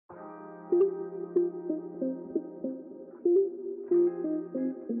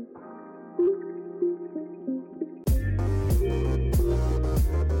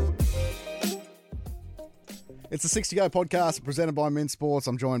It's the 60 Go podcast presented by Min Sports.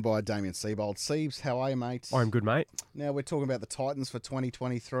 I'm joined by Damien Seibold. Siebes, how are you, mate? I'm good, mate. Now, we're talking about the Titans for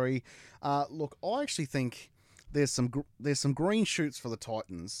 2023. Look, I actually think there's some green shoots for the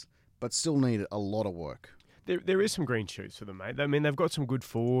Titans, but still need a lot of work. There is some green shoots for them, mate. I mean, they've got some good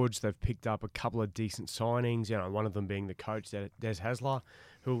forwards. They've picked up a couple of decent signings, you know, one of them being the coach, Des Hasler,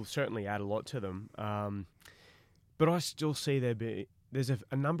 who will certainly add a lot to them. But I still see there's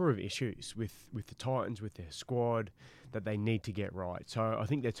a number of issues with the Titans, with their squad, that they need to get right. So I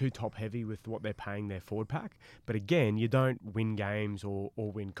think they're too top-heavy with what they're paying their forward pack. But again, you don't win games or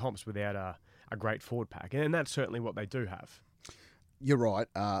win comps without a great forward pack. And that's certainly what they do have. You're right.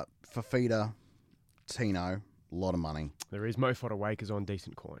 Fafita, Tino, a lot of money. There is. Mo Fotuaika's on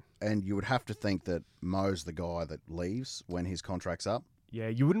decent coin. And you would have to think that Mo's the guy that leaves when his contract's up. Yeah,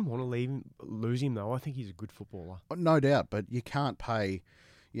 you wouldn't want to lose him, though. I think he's a good footballer. No doubt, but you can't pay,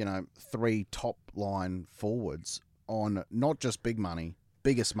 three top-line forwards on not just big money,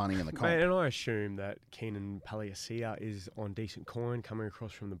 biggest money in the comp. And I assume that Keenan Palasia is on decent coin coming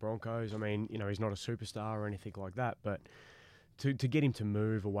across from the Broncos. I mean, he's not a superstar or anything like that, but to get him to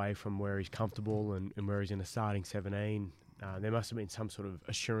move away from where he's comfortable and where he's in a starting 17, there must have been some sort of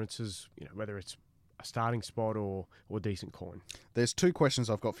assurances, whether it's a starting spot or decent coin. There's two questions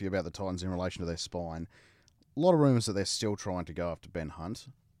I've got for you about the Titans in relation to their spine. A lot of rumours that they're still trying to go after Ben Hunt.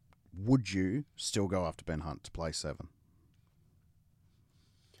 Would you still go after Ben Hunt to play 7?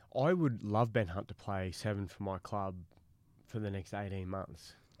 I would love Ben Hunt to play 7 for my club for the next 18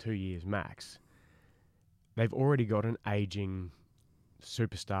 months, 2 years max. They've already got an ageing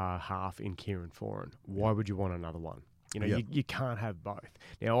superstar half in Kieran Foran. Why would you want another one? You can't have both.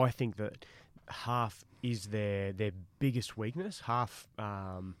 Now, I think that half is their biggest weakness. Half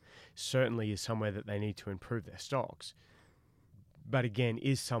certainly is somewhere that they need to improve their stocks. But again,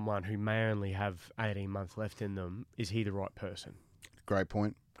 is someone who may only have 18 months left in them, is he the right person? Great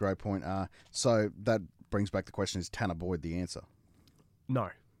point. So that brings back the question, is Tanner Boyd the answer? No,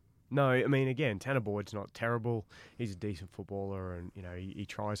 I mean, again, Tanner Boyd's not terrible. He's a decent footballer and, he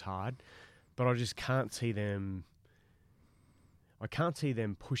tries hard. But I just can't see them...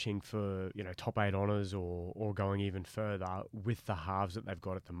 pushing for, top 8 honours or going even further with the halves that they've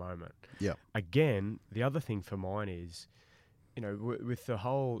got at the moment. Yeah. Again, the other thing for mine is, with the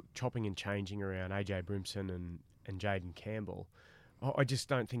whole chopping and changing around AJ Brimson and Jayden Campbell, I just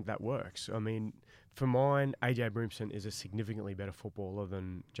don't think that works. I mean, for mine, AJ Brimson is a significantly better footballer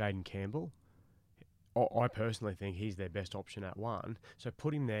than Jayden Campbell. I personally think he's their best option at 1. So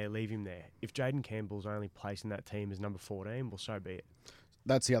put him there, leave him there. If Jayden Campbell's only place in that team is number 14, well, so be it.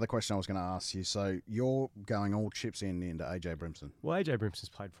 That's the other question I was going to ask you. So you're going all chips into AJ Brimson. Well, AJ Brimson's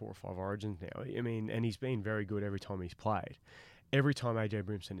played 4 or 5 Origins now. I mean, and he's been very good every time he's played. Every time AJ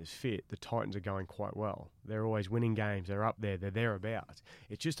Brimson is fit, the Titans are going quite well. They're always winning games. They're up there. They're thereabouts.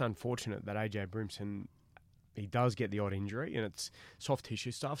 It's just unfortunate that AJ Brimson... he does get the odd injury, and it's soft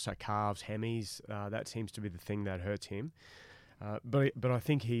tissue stuff, so calves, hemis, that seems to be the thing that hurts him. But I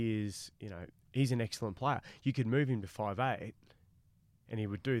think he is, he's an excellent player. You could move him to 5'8", and he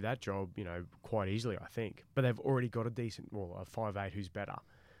would do that job, quite easily, I think. But they've already got a 5'8" who's better.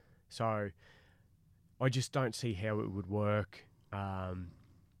 So I just don't see how it would work.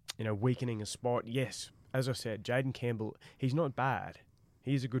 Weakening a spot, yes, as I said, Jayden Campbell, he's not bad.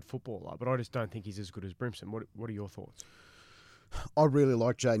 He's a good footballer, but I just don't think he's as good as Brimson. What are your thoughts? I really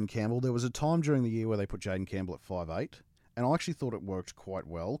like Jayden Campbell. There was a time during the year where they put Jayden Campbell at 5'8", and I actually thought it worked quite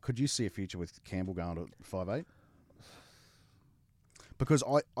well. Could you see a future with Campbell going to 5'8"? Because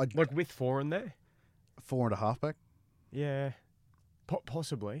I like with 4 in there? 4 and a half back? Yeah,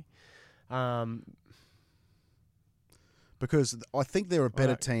 possibly. Because I think they're a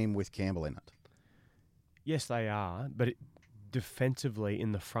better team with Campbell in it. Yes, they are, but defensively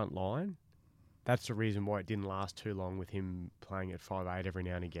in the front line, that's the reason why it didn't last too long with him playing at 5'8" every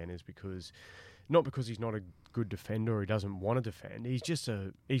now and again, is because, not because he's not a good defender or he doesn't want to defend,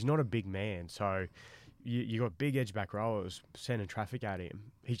 he's not a big man, so you got big edge back rowers sending traffic at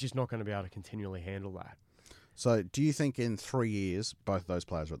him. He's just not going to be able to continually handle that. So do you think in 3 years both those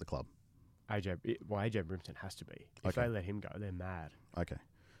players are at the club? AJ Brimson has to be. If they let him go, they're mad. Okay.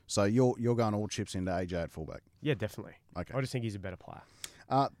 So you're going all chips into AJ at fullback? Yeah, definitely. Okay. I just think he's a better player.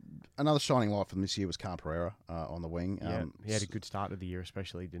 Another shining light from this year was Khan Pereira on the wing. Yeah, he had a good start of the year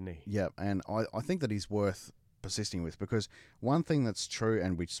especially, didn't he? Yeah, and I think that he's worth persisting with, because one thing that's true,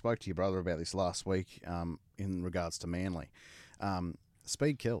 and we spoke to your brother about this last week in regards to Manly,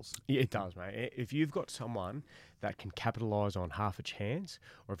 Speed kills. Yeah, it does, mate. If you've got someone that can capitalise on half a chance,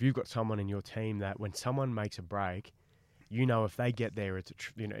 or if you've got someone in your team that when someone makes a break, you know if they get there, it's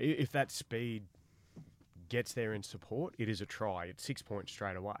if that speed gets there in support, it is a try. It's 6 points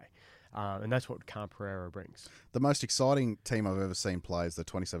straight away. And that's what Khan Pereira brings. The most exciting team I've ever seen play is the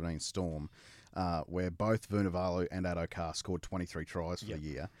 2017 Storm, where both Vunivalu and Addo-Carr scored 23 tries for the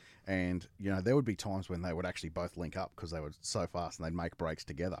year. And, there would be times when they would actually both link up because they were so fast and they'd make breaks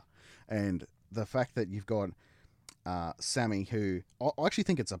together. And the fact that you've got Sammy, who I actually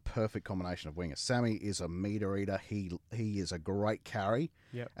think it's a perfect combination of wingers. Sammy is a meter eater. He is a great carry.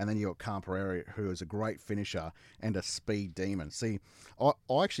 Yep. And then you've got Khan Pereira, who is a great finisher and a speed demon. See,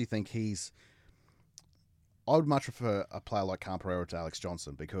 I actually think I would much prefer a player like Khan Pereira to Alex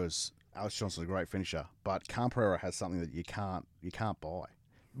Johnson because Alex Johnson's a great finisher, but Khan Pereira has something that you can't buy.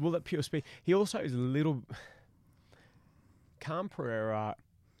 Well, that pure speed. He also is a little... Khan Pereira,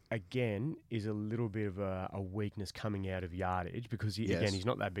 again, is a little bit of a weakness coming out of yardage because, again, he's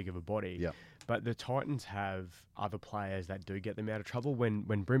not that big of a body. Yep. But the Titans have other players that do get them out of trouble. When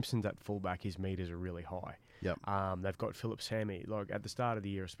Brimson's at fullback, his meters are really high. Yep. They've got Philip Sammy. Like at the start of the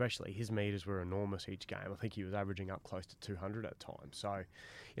year especially, his meters were enormous each game. I think he was averaging up close to 200 at times. So,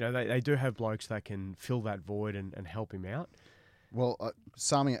 they do have blokes that can fill that void and help him out. Well,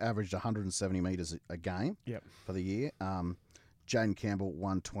 Sami averaged 170 metres a game for the year. Jaden Campbell,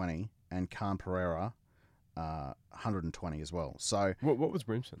 120, and Khan Pereira, 120 as well. So, what was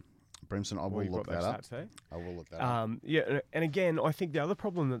Brimson? Brimson, I will look that up. I will look that up. Yeah, and again, I think the other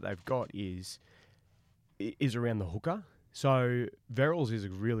problem that they've got is around the hooker. So Verrills is a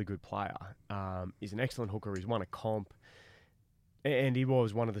really good player. He's an excellent hooker. He's won a comp. And he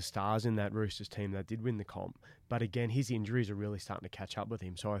was one of the stars in that Roosters team that did win the comp. But again, his injuries are really starting to catch up with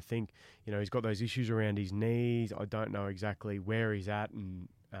him. So I think, he's got those issues around his knees. I don't know exactly where he's at and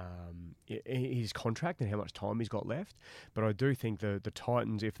his contract and how much time he's got left. But I do think the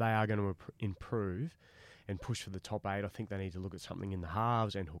Titans, if they are going to improve and push for the top 8, I think they need to look at something in the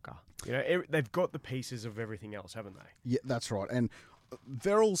halves and hooker. They've got the pieces of everything else, haven't they? Yeah, that's right. And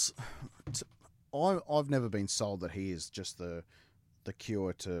Verrills, I've never been sold that he is just the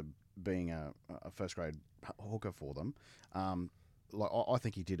cure to being a first-grade hooker for them. I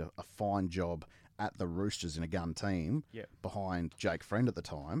think he did a fine job at the Roosters in a gun team behind Jake Friend at the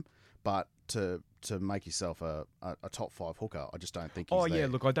time. But to make yourself a top 5 hooker, I just don't think he's there.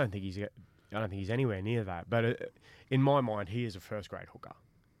 Look, I don't think he's anywhere near that. But in my mind, he is a first-grade hooker.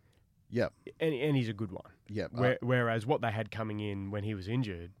 Yeah. And he's a good one. Yeah. Whereas what they had coming in when he was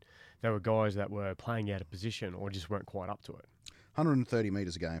injured, there were guys that were playing out of position or just weren't quite up to it. 130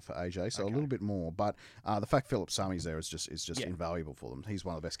 metres a game for AJ, so a little bit more. But the fact Philip Sami's there is just invaluable for them. He's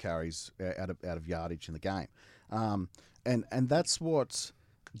one of the best carries out of yardage in the game, and that's what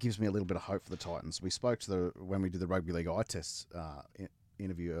gives me a little bit of hope for the Titans. We spoke when we did the Rugby League eye test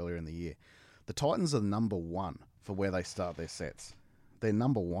interview earlier in the year. The Titans are number 1 for where they start their sets. They're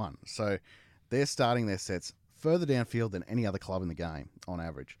number 1, so they're starting their sets further downfield than any other club in the game on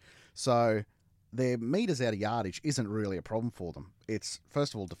average. So their metres out of yardage isn't really a problem for them. It's,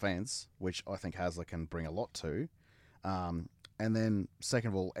 first of all, defence, which I think Hasler can bring a lot to. And then, second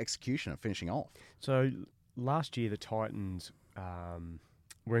of all, execution and finishing off. So last year, the Titans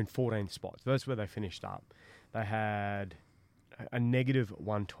were in 14th spot. So that's where they finished up. They had a negative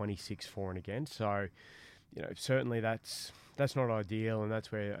 126 for and against. So, certainly that's not ideal, and that's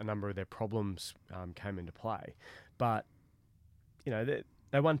where a number of their problems came into play. But,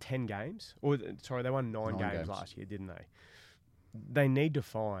 they won 10 games. They won 9 games last year, didn't they? They need to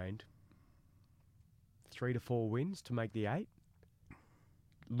find 3 to 4 wins to make the 8.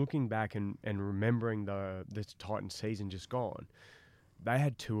 Looking back and remembering the Titans season just gone, they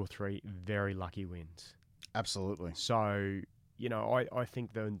had 2 or 3 very lucky wins. Absolutely. So, I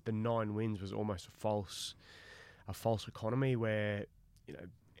think the 9 wins was almost a false economy where,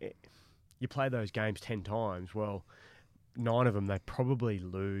 you play those games 10 times. Well, 9 of them, they probably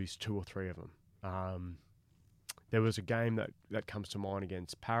lose 2 or 3 of them. There was a game that comes to mind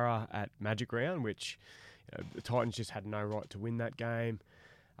against Para at Magic Round, which the Titans just had no right to win that game.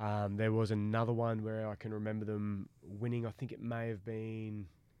 There was another one where I can remember them winning. I think it might have been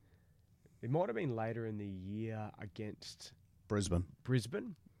later in the year against Brisbane.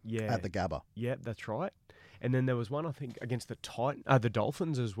 Yeah. At the Gabba. Yeah, that's right. And then there was one, I think, against the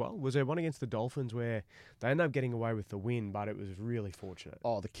Dolphins as well. Was there one against the Dolphins where they ended up getting away with the win, but it was really fortunate?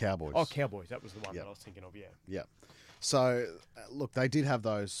 Oh, the Cowboys. Oh, Cowboys. That was the one that I was thinking of, yeah. Yeah. So, look, they did have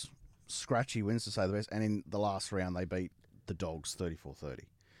those scratchy wins, to say the best, and in the last round they beat the Dogs 34-30.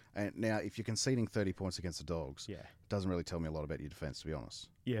 And now, if you're conceding 30 points against the Dogs, Yeah. it doesn't really tell me a lot about your defence, to be honest.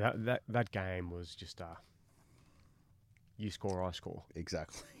 Yeah, that game was just you score, I score.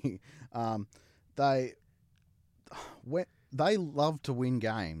 Exactly. They love to win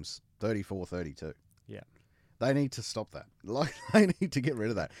games 34-32. Yeah. They need to stop that. Like, they need to get rid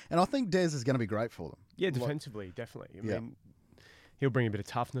of that. And I think Des is going to be great for them. Yeah, defensively, definitely. I Yeah. mean, he'll bring a bit of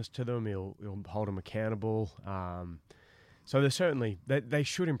toughness to them. He'll hold them accountable. So there's certainly they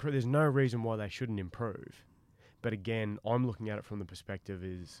should improve. There's no reason why they shouldn't improve. But again, I'm looking at it from the perspective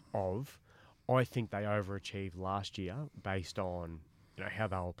I think they overachieved last year based on how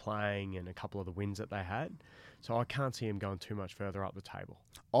they were playing and a couple of the wins that they had. So I can't see them going too much further up the table.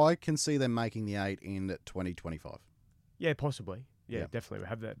 I can see them making the 8 in 2025. Yeah, possibly. Yeah, Yeah. definitely. We'll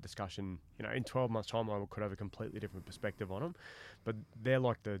have that discussion. In 12 months' time, I could have a completely different perspective on them. But they're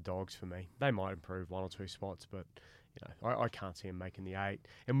like the Dogs for me. They might improve 1 or 2 spots, but I can't see them making the 8.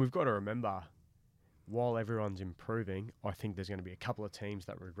 And we've got to remember, while everyone's improving, I think there's going to be a couple of teams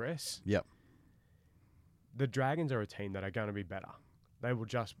that regress. Yep. The Dragons are a team that are going to be better. They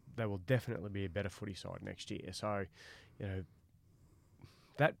will definitely be a better footy side next year. So,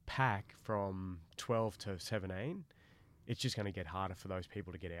 that pack from 12 to 17, it's just going to get harder for those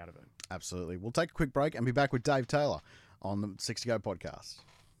people to get out of it. Absolutely. We'll take a quick break and be back with Dave Taylor on the 6 to Go podcast.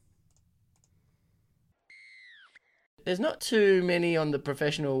 There's not too many on the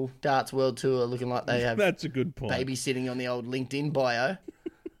professional darts world tour looking like they have That's a good point. babysitting on the old LinkedIn bio.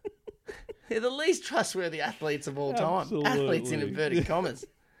 They're the least trustworthy athletes of all time. Absolutely. Athletes in inverted commas.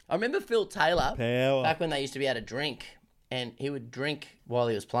 I remember Phil Taylor, Power. back when they used to be able to drink, and he would drink while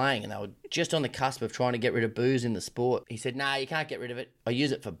he was playing, and they were just on the cusp of trying to get rid of booze in the sport. He said, "No, you can't get rid of it. I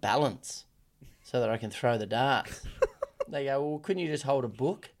use it for balance so that I can throw the darts." They go, "Well, couldn't you just hold a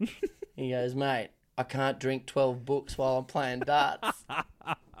book?" He goes, "Mate, I can't drink 12 books while I'm playing darts."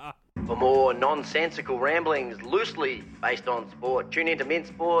 For more nonsensical ramblings loosely based on sport, tune into Mint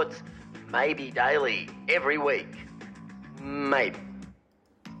Sports, maybe daily, every week. Maybe.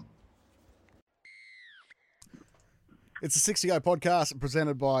 It's a 6 to Go podcast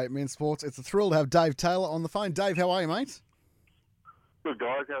presented by Mint Sports. It's a thrill to have Dave Taylor on the phone. Dave, how are you, mate? Good,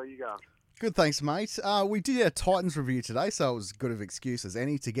 guys. How are you going? Good, thanks, mate. We did a Titans review today, so it was as good of excuse as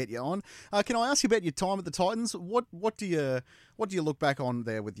any to get you on. Can I ask you about your time at the Titans? What do you look back on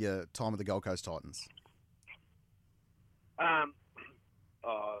there with your time at the Gold Coast Titans? Apart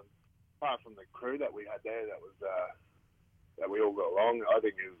from the crew that we had there, that we all got along, I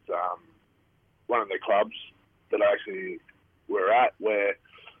think it was one of the clubs that I actually were at where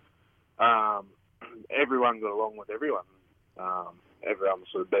everyone got along with everyone. Everyone was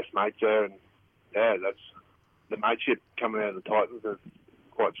sort of best mates there, and yeah, that's the mateship coming out of the Titans is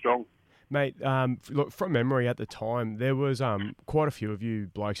quite strong. Mate, look, from memory at the time, there was quite a few of you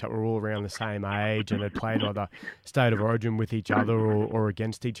blokes that were all around the same age and had played either State of Origin with each other or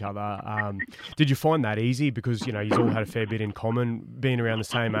against each other. Did you find that easy? Because, you all had a fair bit in common, being around the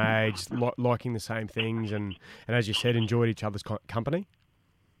same age, liking the same things, and as you said, enjoyed each other's company?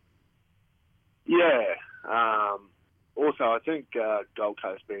 Yeah. Also, I think Gold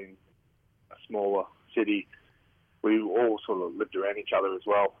Coast being a smaller city, we all sort of lived around each other as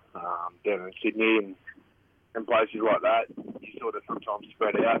well. Down in Sydney and places like that, you sort of sometimes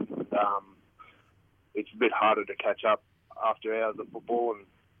spread out. It's a bit harder to catch up after hours of football and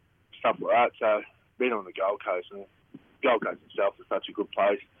stuff like that. So being on the Gold Coast, and Gold Coast itself is such a good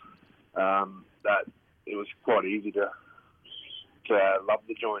place that it was quite easy to love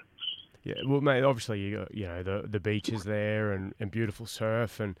the joint. Yeah, well, mate, obviously you know the beaches there and beautiful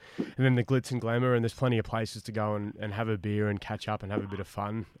surf and then the glitz and glamour, and there's plenty of places to go and have a beer and catch up and have a bit of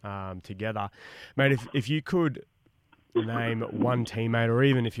fun together. Mate, if you could name one teammate, or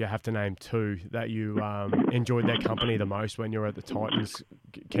even if you have to name two, that you enjoyed their company the most when you were at the Titans,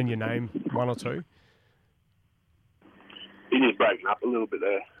 can you name one or two? You're just breaking up a little bit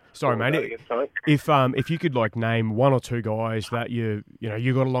there. Sorry, mate. If you could name one or two guys that you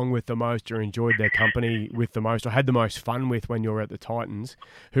got along with the most, or enjoyed their company with the most, or had the most fun with when you were at the Titans,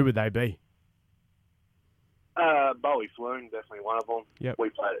 who would they be? Bowie Floon, definitely one of them. Yep. We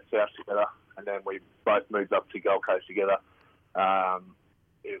played at South together, and then we both moved up to Gold Coast together.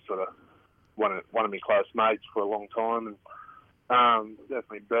 He was sort of one of my close mates for a long time, and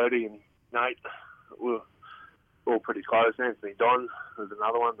definitely Birdie and Nate were all pretty close. Anthony Don was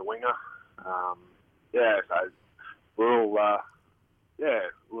another one, the winger. So we're all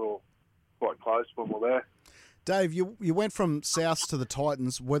quite close when we're there. Dave, you went from South to the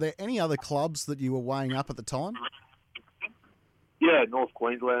Titans. Were there any other clubs that you were weighing up at the time? Yeah, North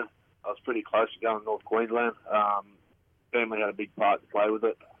Queensland. I was pretty close to going to North Queensland. Family had a big part to play with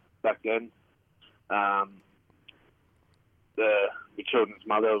it. back then. The children's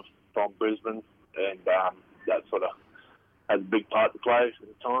mother from Brisbane, and that sort of has a big part to play at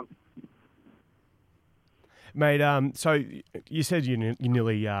the time. Mate, so you said you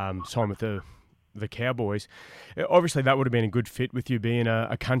nearly signed with the Cowboys. Obviously, that would have been a good fit with you being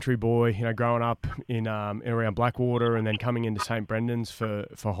a country boy, growing up in around Blackwater and then coming into St Brendan's for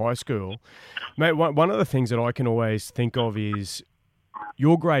high school. Mate, one of the things that I can always think of is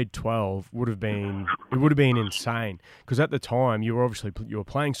your grade 12 would have been insane, because at the time you were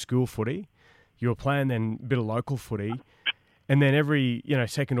playing school footy, you were playing then a bit of local footy. And then every,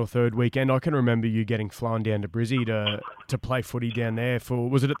 second or third weekend, I can remember you getting flown down to Brizzy to play footy down there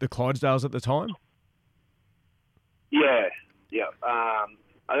was it at the Clydesdales at the time? Yeah.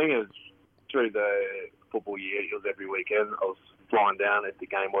 I think it was through the football year. It was every weekend. I was flying down if the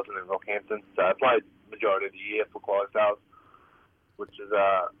game wasn't in Rockhampton. So I played majority of the year for Clydesdales, which is,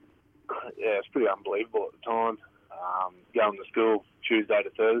 it's pretty unbelievable at the time. Going to school Tuesday to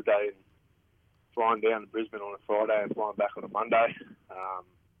Thursday and flying down to Brisbane on a Friday and flying back on a Monday.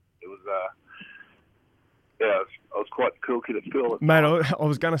 It was, I was quite the cool kid at school. Mate, I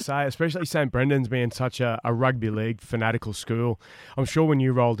was going to say, especially St Brendan's being such a rugby league fanatical school, I'm sure when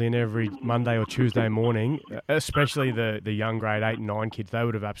you rolled in every Monday or Tuesday morning, especially the young grade 8 and 9 kids, they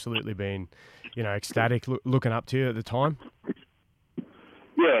would have absolutely been, ecstatic looking up to you at the time.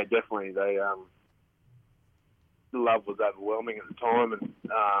 Yeah, definitely. The love was overwhelming at the time, and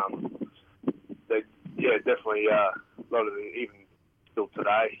definitely a lot of even still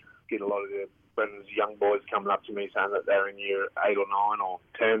today, get a lot of the Brendan's young boys coming up to me saying that they're in year 8 or 9 or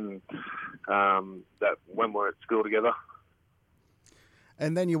 10, that when we're at school together.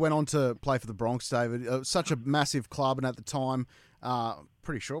 And then you went on to play for the Bronx, David. Such a massive club, and at the time,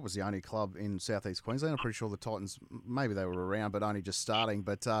 pretty sure it was the only club in southeast Queensland. I'm pretty sure the Titans, maybe they were around, but only just starting.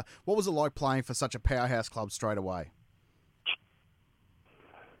 But what was it like playing for such a powerhouse club straight away?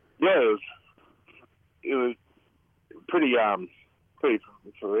 Yeah, it was pretty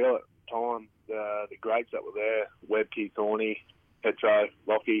surreal at the time. The greats that were there: Webke, Thorny, Petro,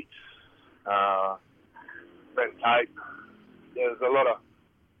 Lockie, Ben Tate. There's a lot of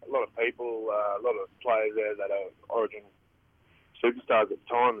people, a lot of players there that are Origin superstars at the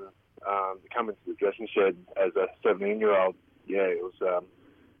time. To come into the dressing shed as a 17-year-old, it was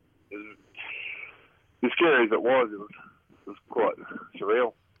as scary as it was. It was quite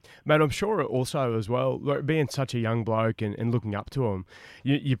surreal. Mate, I'm sure also as well, being such a young bloke and looking up to him,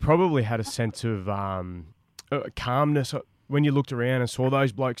 you probably had a sense of calmness when you looked around and saw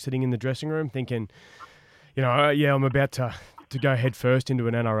those blokes sitting in the dressing room thinking, I'm about to go head first into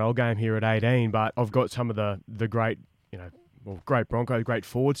an NRL game here at 18, but I've got some of the great, great Broncos, great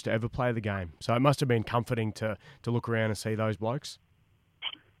forwards to ever play the game. So it must have been comforting to look around and see those blokes.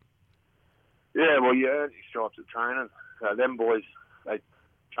 Yeah, well, you earned your stripes at training. Them boys, they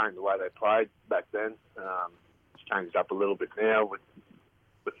trained the way they played back then. It's changed up a little bit now with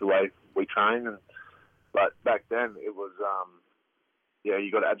the way we train. But back then it was,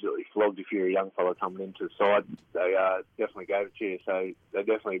 you got absolutely flogged if you're a young fella coming into the side. They definitely gave it to you. So they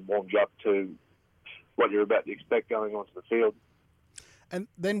definitely warmed you up to what you're about to expect going onto the field. And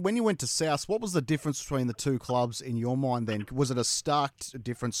then when you went to South, what was the difference between the two clubs in your mind then? Was it a stark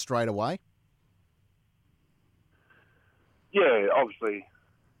difference straight away? Yeah, obviously.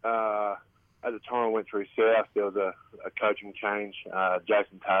 At the time I went through South, there was a coaching change.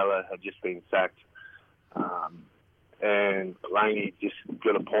 Jason Taylor had just been sacked, and Laney just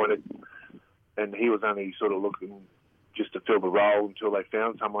got appointed, and he was only sort of looking just to fill the role until they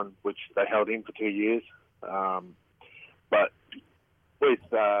found someone, which they held him for 2 years. But with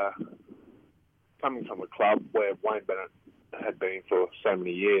coming from a club where Wayne Bennett had been for so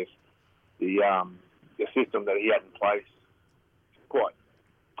many years, the system that he had in place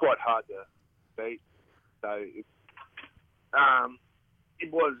quite hard to beat. So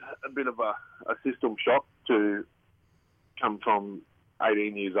it was a bit of a system shock to come from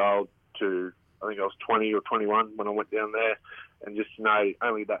 18 years old to, I think I was 20 or 21 when I went down there, and just to know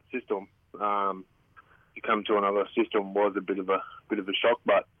only that system. To come to another system was a bit of a shock,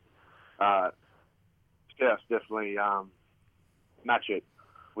 but South definitely match it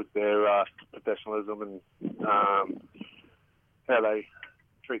with their professionalism and how they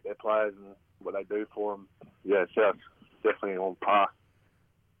treat their players and what they do for them. Yeah, South's definitely on par.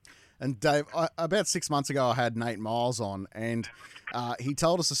 And Dave, about 6 months ago, I had Nate Miles on, and he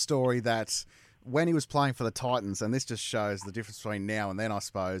told us a story that when he was playing for the Titans, and this just shows the difference between now and then, I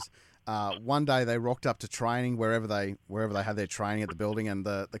suppose, one day they rocked up to training wherever they had their training at the building, and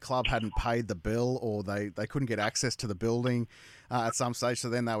the club hadn't paid the bill, or they couldn't get access to the building at some stage. So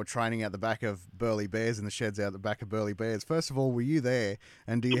then they were training out the back of Burleigh Bears, in the sheds out the back of Burleigh Bears. First of all, were you there?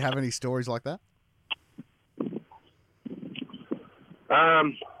 And do you have any stories like that?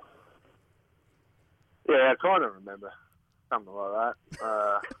 Yeah, I kind of remember something like that.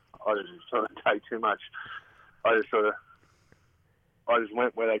 I didn't sort of take too much. I just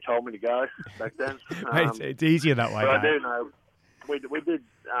went where they told me to go back then. It's easier that way. But I do know we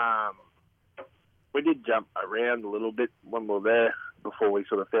did jump around a little bit when we were there before we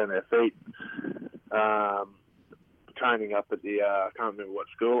sort of found our feet. Training up at the I can't remember what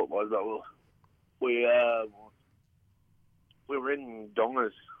school it was, but we were in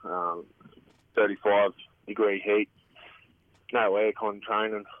Dongers, 35-degree heat, no aircon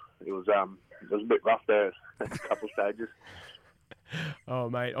training. It was a bit rough there at a couple of stages. Oh,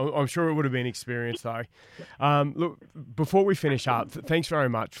 mate, I'm sure it would have been experienced though. Look, before we finish up, thanks very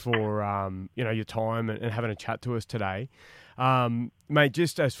much for your time and having a chat to us today. Mate,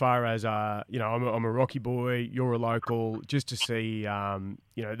 just as far as I'm a Rocky boy, you're a local. Just to see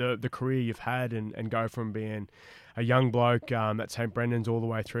the career you've had and go from being a young bloke at St Brendan's all the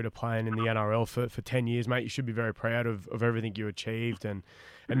way through to playing in the NRL for 10 years, mate. You should be very proud of everything you achieved and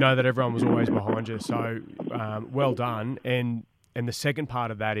know that everyone was always behind you. So well done. And the second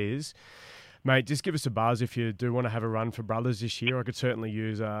part of that is, mate, just give us a buzz if you do want to have a run for Brothers this year. I could certainly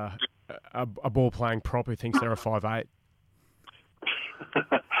use a ball-playing prop who thinks they're a 5'8".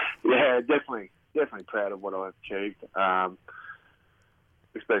 Yeah, definitely proud of what I've achieved,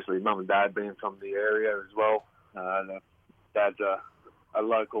 especially Mum and Dad being from the area as well. Dad's a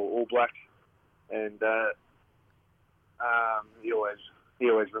local All Black, and he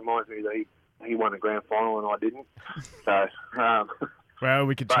always reminds me that he won a grand final and I didn't. So, well,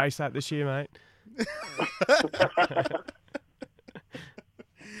 we could chase that this year, mate.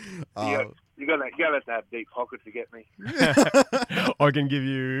 You gotta have deep pockets to get me. I can give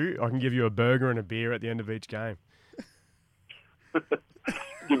you a burger and a beer at the end of each game.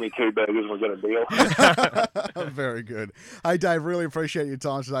 Give me 2 burgers and we've got a deal. Very good. Hey, Dave, really appreciate your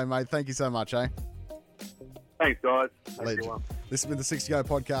time today, mate. Thank you so much, eh? Thanks, guys. Legend. This has been the 60 Go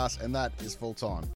podcast, and that is full time.